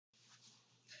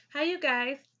Hi, you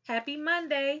guys. Happy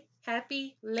Monday.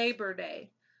 Happy Labor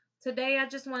Day. Today, I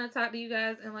just want to talk to you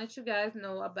guys and let you guys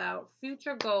know about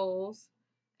future goals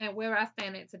and where I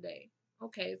stand at today.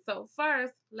 Okay, so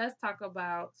first, let's talk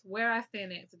about where I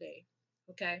stand at today.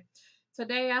 Okay,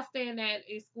 today I stand at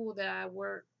a school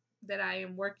that I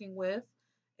am working with.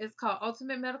 It's called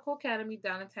Ultimate Medical Academy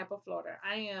down in Tampa, Florida.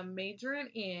 I am majoring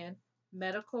in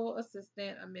medical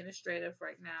assistant administrative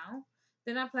right now.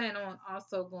 Then I plan on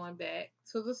also going back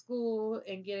to the school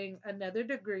and getting another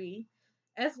degree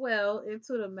as well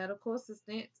into the medical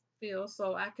assistant field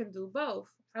so I can do both.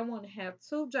 I want to have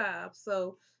two jobs.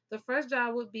 So the first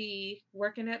job would be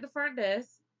working at the front desk.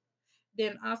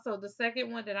 Then also the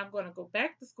second one that I'm going to go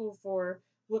back to school for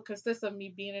would consist of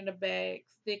me being in the back,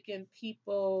 sticking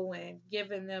people and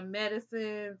giving them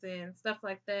medicines and stuff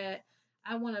like that.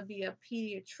 I want to be a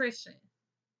pediatrician.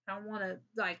 I want to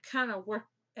like kind of work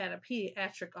at a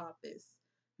pediatric office.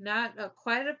 Not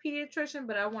quite a pediatrician,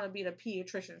 but I want to be the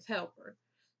pediatrician's helper.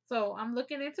 So I'm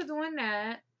looking into doing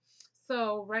that.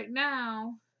 So right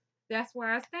now, that's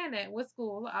where I stand at with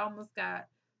school. I almost got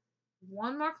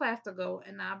one more class to go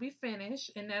and I'll be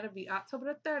finished, and that'll be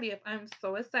October the 30th. I'm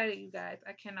so excited, you guys.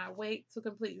 I cannot wait to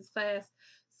complete this class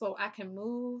so I can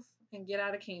move and get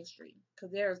out of King Street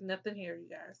because there is nothing here, you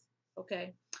guys.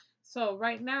 Okay. So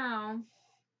right now,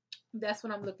 that's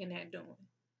what I'm looking at doing.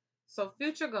 So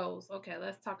future goals. Okay,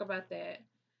 let's talk about that.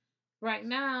 Right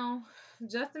now,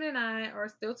 Justin and I are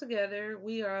still together.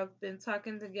 We have been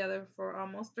talking together for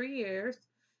almost 3 years.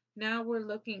 Now we're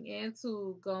looking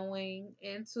into going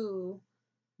into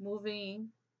moving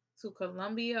to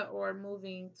Columbia or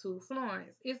moving to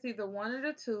Florence. It's either one of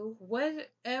the two.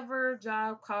 Whatever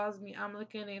job calls me, I'm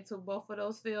looking into both of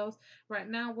those fields. Right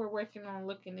now, we're working on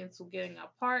looking into getting an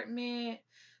apartment,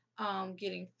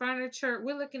 getting furniture.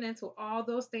 We're looking into all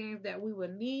those things that we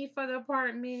would need for the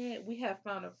apartment. We have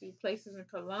found a few places in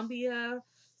Columbia,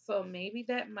 so maybe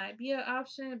that might be an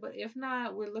option. But if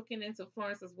not, we're looking into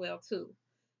Florence as well too.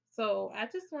 So I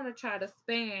just want to try to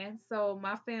span so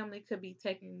my family could be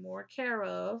taken more care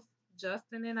of.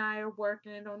 Justin and I are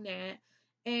working on that.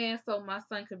 And so my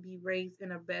son could be raised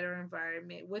in a better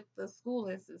environment with the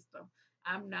schooling system.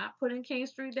 I'm not putting King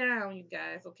Street down, you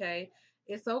guys, okay?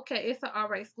 It's okay. It's an all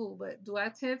right school, but do I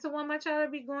tend to want my child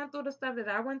to be going through the stuff that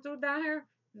I went through down here?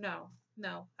 No,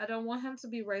 no. I don't want him to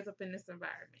be raised up in this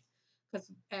environment. Because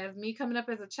as me coming up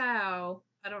as a child,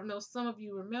 I don't know, some of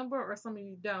you remember or some of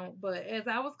you don't, but as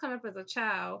I was coming up as a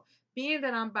child, being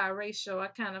that I'm biracial, I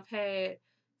kind of had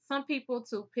some people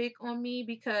to pick on me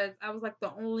because I was like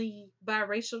the only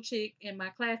biracial chick in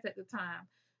my class at the time.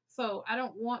 So I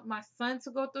don't want my son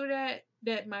to go through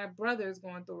that my brother is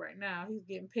going through right now. He's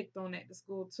getting picked on at the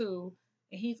school too,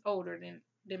 and he's older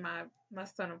than my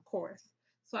son, of course.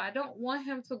 So I don't want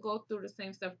him to go through the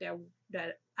same stuff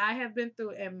that I have been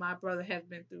through and my brother has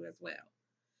been through as well.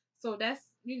 So that's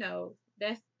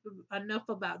enough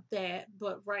about that.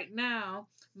 But right now,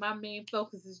 my main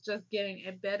focus is just getting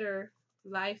a better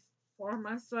life for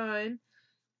my son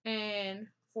and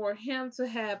for him to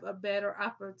have a better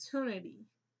opportunity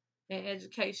in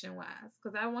education wise.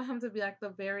 Because I want him to be like the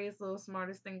various little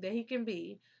smartest thing that he can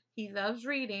be. He loves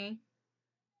reading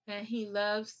and he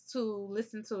loves to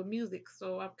listen to music.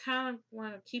 So I kind of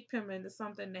want to keep him into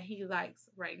something that he likes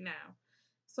right now.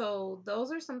 So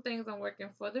those are some things I'm working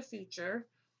for the future.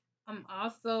 I'm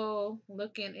also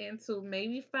looking into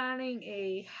maybe finding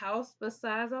a house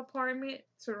besides an apartment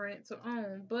to rent to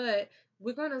own, but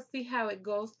we're gonna see how it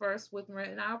goes first with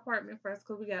renting our apartment first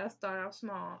because we gotta start off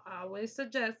small. I always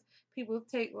suggest people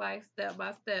take life step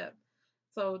by step.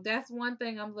 So that's one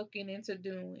thing I'm looking into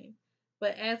doing.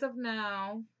 But as of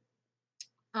now,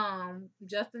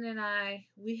 Justin and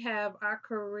we have our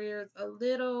careers a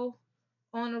little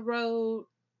on the road.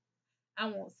 I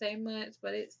won't say much,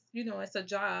 but it's a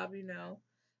job.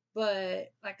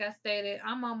 But like I stated,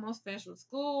 I'm almost finished with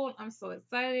school. I'm so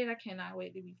excited. I cannot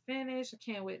wait to be finished. I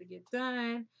can't wait to get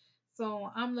done.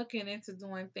 So I'm looking into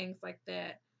doing things like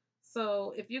that.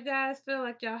 So if you guys feel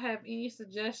like y'all have any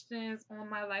suggestions on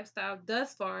my lifestyle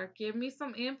thus far, give me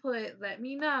some input. Let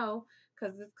me know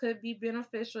because this could be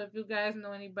beneficial if you guys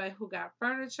know anybody who got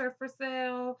furniture for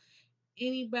sale,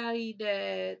 anybody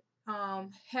that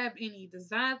have any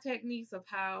design techniques of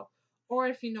how, or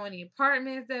if you know any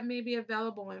apartments that may be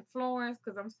available in Florence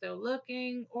because I'm still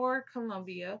looking, or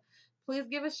Columbia, please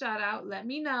give a shout out. Let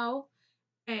me know.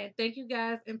 And thank you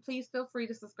guys. And please feel free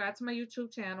to subscribe to my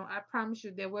YouTube channel. I promise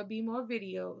you there will be more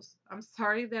videos. I'm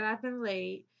sorry that I've been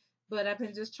late, but I've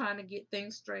been just trying to get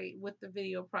things straight with the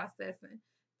video processing.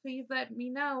 Please let me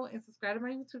know and subscribe to my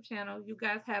YouTube channel. You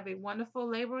guys have a wonderful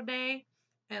Labor Day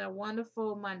and a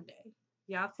wonderful Monday.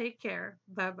 Y'all take care.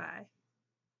 Bye bye.